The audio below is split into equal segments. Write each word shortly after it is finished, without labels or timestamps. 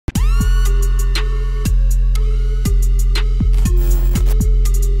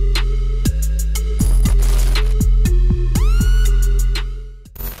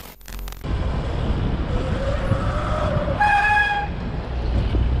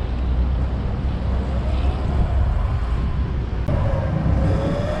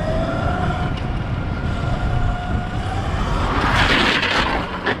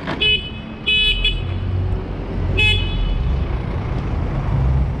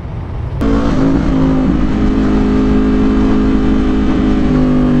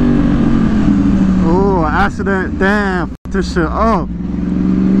accident. Damn, f this shit up.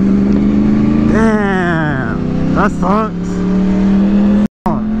 Damn, that sucks.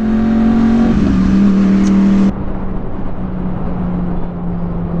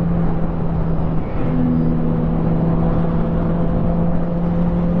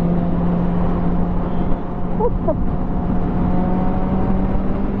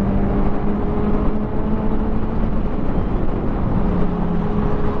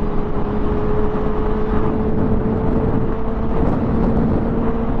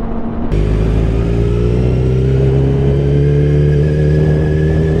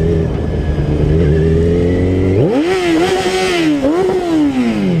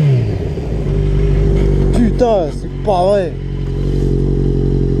 Putain, c'est pas vrai.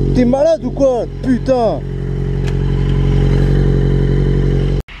 T'es malade ou quoi? Putain.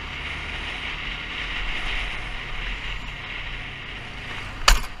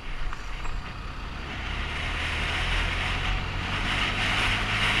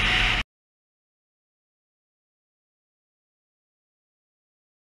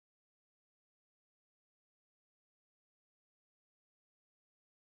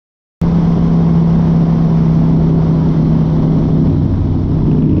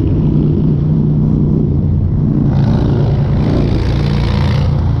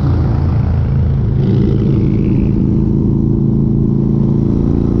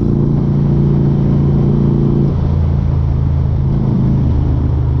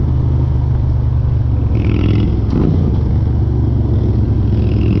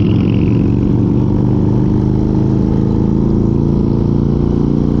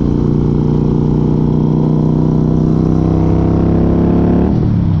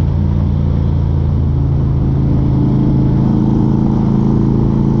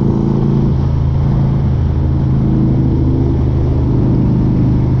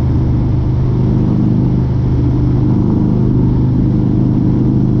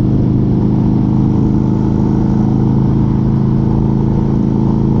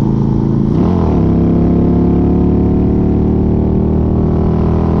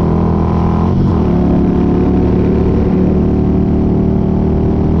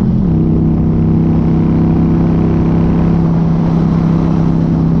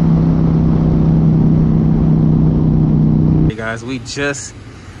 Guys, we just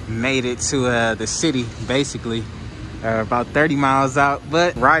made it to the city, basically about 30 miles out,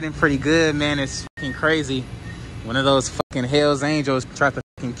 but riding pretty good, man. It's fucking crazy. One of those fucking Hell's Angels tried to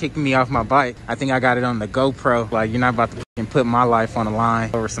fucking kick me off my bike. I think I got it on the GoPro. Like, you're not about to fucking put my life on the line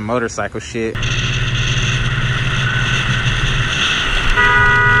over some motorcycle shit.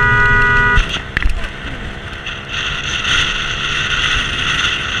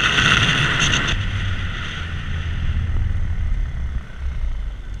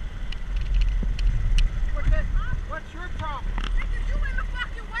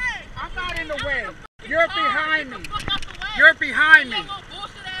 You're behind me. You're behind me.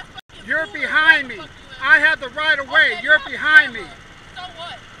 You're behind me. I have the right of way. You're behind me. So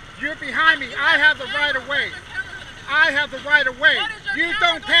what? You're behind me. I have the right of way. I have the right of way. You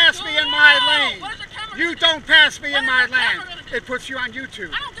don't pass me in my lane. You don't pass me in my lane. It puts you on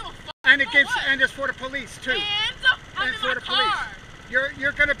YouTube. I don't give a fuck. And it's for the police too. And for the police.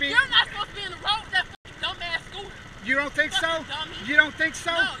 You're gonna be. You're not supposed to be in the road with that fucking dumbass scooter. You don't think so? You don't think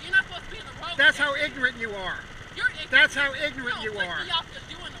so? No, you're not supposed to be in the road. That's how ignorant you are. You're ignorant. That's how ignorant you are.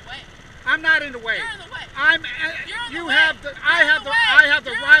 You're in the way. I'm not in the way. You're in the way. I have the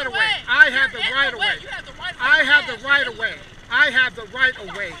right of way. I have the right of way. I have the right of way. I have the right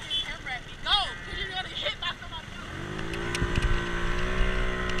of way. Go, because you're gonna get hit by somebody.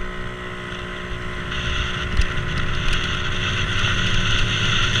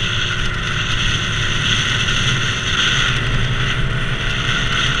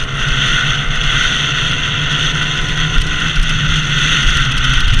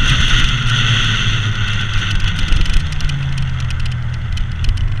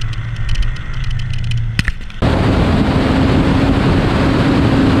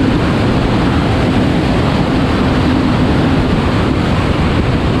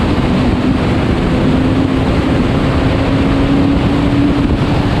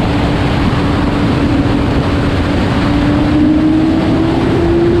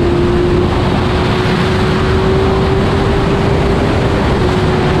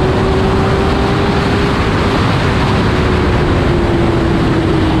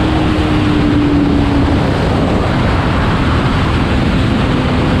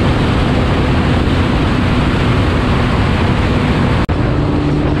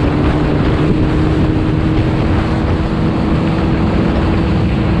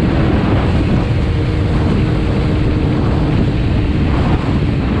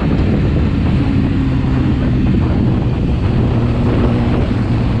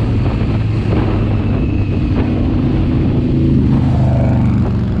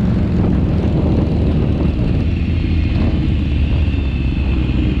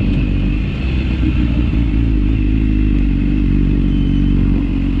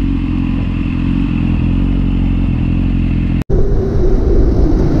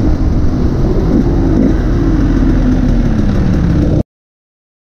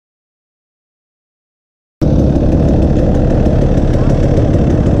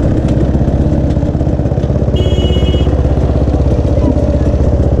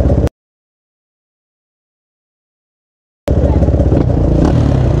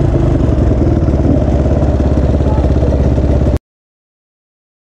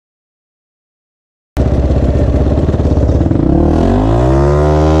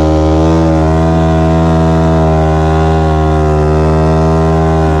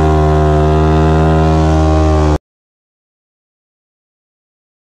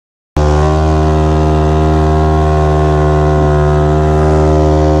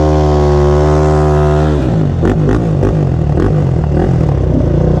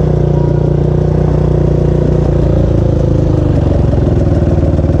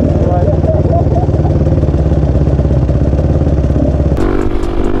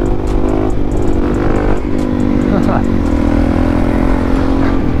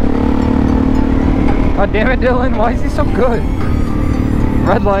 God damn it, Dylan. Why is he so good?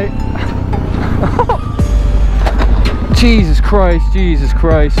 Red light. Jesus Christ, Jesus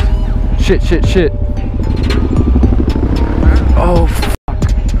Christ. Shit, shit, shit. Oh, fuck.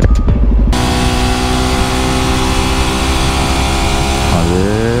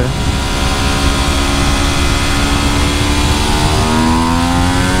 Hadi.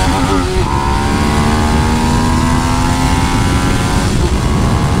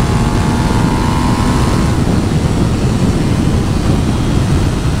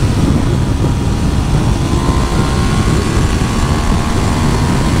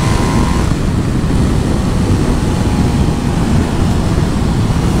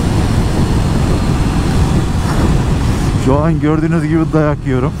 Şu an gördüğünüz gibi dayak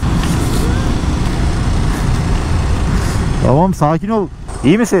yiyorum. Tamam, sakin ol.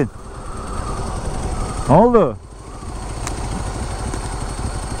 İyi misin? Ne oldu?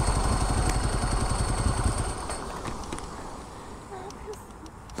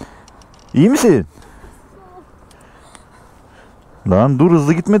 İyi misin? Lan dur,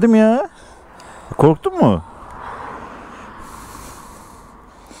 hızlı gitmedim ya. Korktun mu?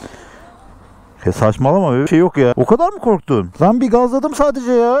 Saçmalama, öyle bir şey yok ya. O kadar mı korktun? Lan bir gazladım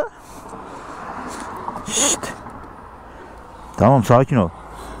sadece ya. Şşt. Tamam, sakin ol.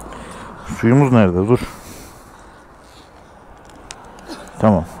 Suyumuz nerede? Dur.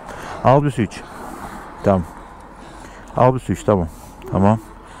 Tamam. Al bir su iç. Tamam. Al bir su iç. Tamam. Tamam.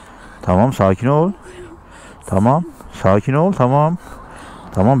 Tamam, sakin ol. Tamam. Sakin ol. Tamam.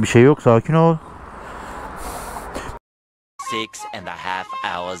 Tamam, bir şey yok. Sakin ol.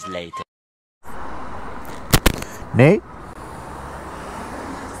 6.5 hours later. Ne?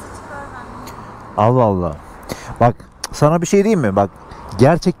 Allah Allah. Bak, sana bir şey diyeyim mi? Bak,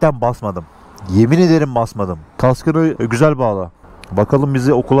 gerçekten basmadım. Yemin ederim basmadım. Kaskını güzel bağla. Bakalım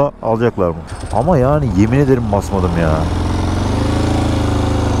bizi okula alacaklar mı? Ama yani yemin ederim basmadım ya.